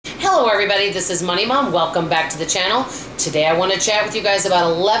Hello everybody, this is Money Mom. Welcome back to the channel. Today I want to chat with you guys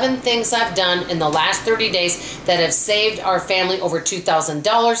about 11 things I've done in the last 30 days that have saved our family over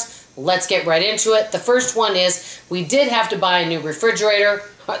 $2,000. Let's get right into it. The first one is we did have to buy a new refrigerator.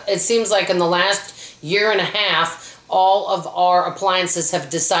 It seems like in the last year and a half, all of our appliances have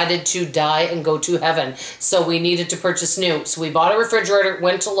decided to die and go to heaven. So we needed to purchase new. So we bought a refrigerator,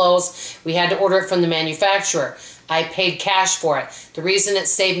 went to Lowe's. We had to order it from the manufacturer. I paid cash for it. The reason it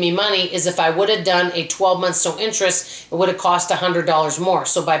saved me money is if I would have done a 12 months no interest, it would have cost $100 more.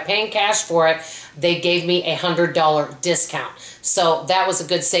 So by paying cash for it, they gave me a $100 discount. So that was a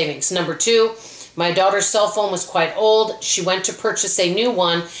good savings. Number two, my daughter's cell phone was quite old. She went to purchase a new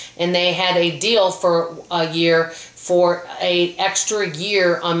one, and they had a deal for a year for an extra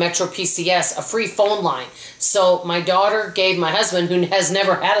year on Metro PCS, a free phone line. So my daughter gave my husband, who has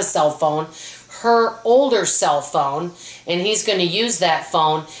never had a cell phone, her older cell phone, and he's going to use that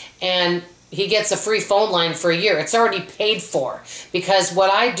phone, and he gets a free phone line for a year. It's already paid for, because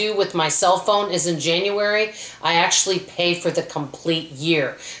what I do with my cell phone is in January, I actually pay for the complete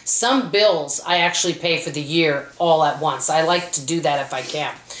year. Some bills I actually pay for the year all at once. I like to do that if I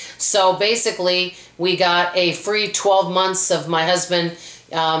can. So basically, we got a free 12 months of my husband's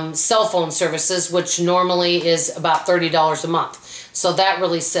cell phone services, which normally is about $30 a month. So that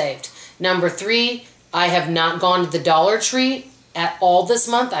really saved. Number three, I have not gone to the Dollar Tree at all this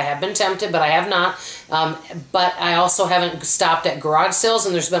month. I have been tempted, but I have not. But I also haven't stopped at garage sales,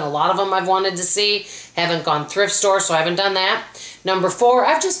 and there's been a lot of them I've wanted to see. Haven't gone thrift store, so I haven't done that. Number four,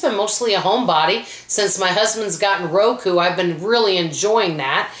 I've just been mostly a homebody. Since my husband's gotten Roku, I've been really enjoying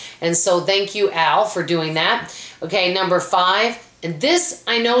that. And so thank you, Al, for doing that. Okay, number five, and this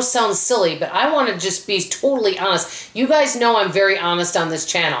I know sounds silly, but I want to just be totally honest. You guys know I'm very honest on this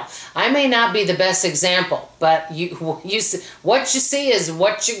channel. I may not be the best example, but what you see is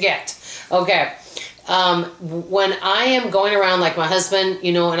what you get. Okay, when I am going around, like my husband,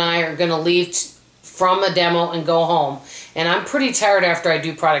 and I are going to leave from a demo and go home, and I'm pretty tired after I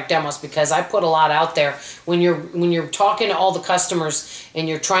do product demos because I put a lot out there. When you're talking to all the customers and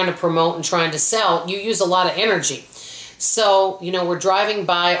you're trying to promote and trying to sell, you use a lot of energy. So, we're driving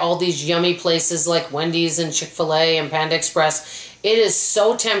by all these yummy places like Wendy's and Chick-fil-A and Panda Express. It is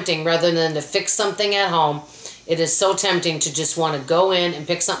so tempting, rather than to fix something at home, it is so tempting to just want to go in and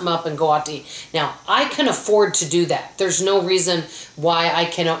pick something up and go out to eat. Now, I can afford to do that. There's no reason why I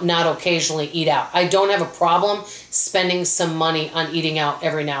cannot not occasionally eat out. I don't have a problem spending some money on eating out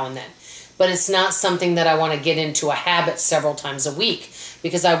every now and then. But it's not something that I want to get into a habit several times a week,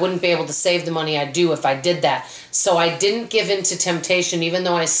 because I wouldn't be able to save the money I do if I did that. So I didn't give in to temptation, even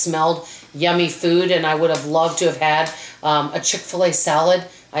though I smelled yummy food and I would have loved to have had a Chick-fil-A salad.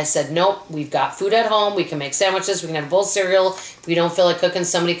 I said, nope, we've got food at home. We can make sandwiches. We can have a bowl of cereal. If we don't feel like cooking,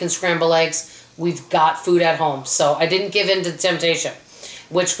 somebody can scramble eggs. We've got food at home. So I didn't give in to the temptation.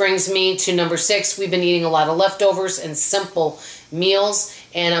 Which brings me to number six. We've been eating a lot of leftovers and simple meals,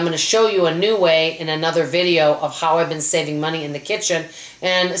 and I'm going to show you a new way in another video of how I've been saving money in the kitchen,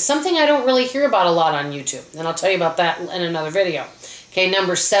 and something I don't really hear about a lot on YouTube, and I'll tell you about that in another video. Okay,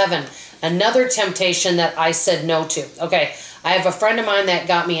 number seven, another temptation that I said no to. Okay, I have a friend of mine that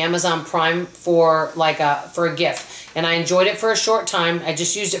got me Amazon Prime for a gift, and I enjoyed it for a short time. I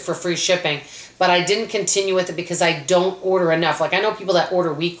just used it for free shipping. But I didn't continue with it because I don't order enough. Like, I know people that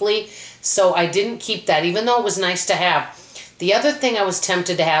order weekly, so I didn't keep that, even though it was nice to have. The other thing I was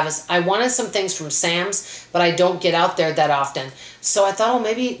tempted to have is I wanted some things from Sam's, but I don't get out there that often. So I thought, oh,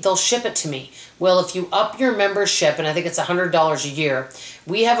 maybe they'll ship it to me. Well, if you up your membership, and I think it's $100 a year,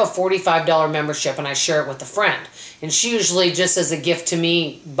 we have a $45 membership, and I share it with a friend. And she usually, just as a gift to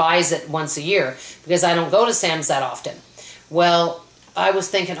me, buys it once a year because I don't go to Sam's that often. Well, I was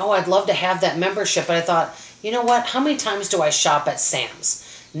thinking, oh, I'd love to have that membership. But I thought, you know what? How many times do I shop at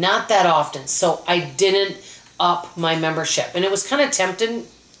Sam's? Not that often. So I didn't up my membership. And it was kind of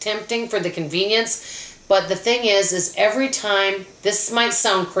tempting for the convenience. But the thing is every time, this might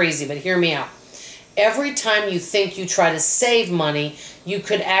sound crazy, but hear me out. Every time you think you try to save money, you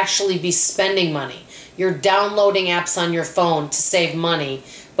could actually be spending money. You're downloading apps on your phone to save money,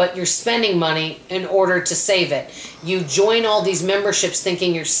 but you're spending money in order to save it. You join all these memberships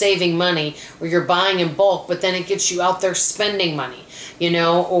thinking you're saving money, or you're buying in bulk, but then it gets you out there spending money,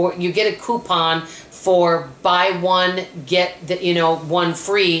 or you get a coupon for buy one, get one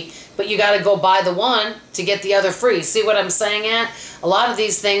free, but you got to go buy the one to get the other free. See what I'm saying at? A lot of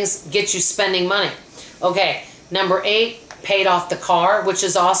these things get you spending money. Okay, number eight, paid off the car, which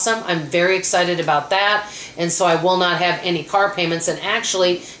is awesome. I'm very excited about that. And so I will not have any car payments. And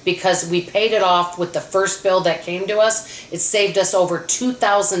actually, because we paid it off with the first bill that came to us, it saved us over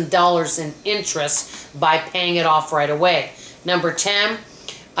 $2,000 in interest by paying it off right away. Number 10,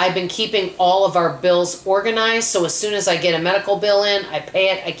 I've been keeping all of our bills organized. So as soon as I get a medical bill in, I pay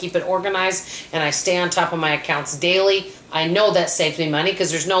it, I keep it organized, and I stay on top of my accounts daily. I know that saves me money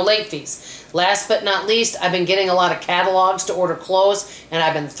because there's no late fees. Last but not least, I've been getting a lot of catalogs to order clothes, and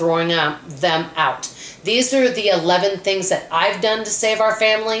I've been throwing them out. These are the 11 things that I've done to save our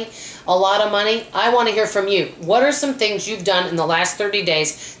family a lot of money. I want to hear from you. What are some things you've done in the last 30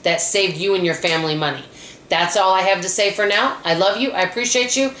 days that saved you and your family money? That's all I have to say for now. I love you, I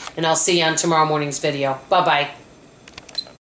appreciate you, and I'll see you on tomorrow morning's video. Bye-bye.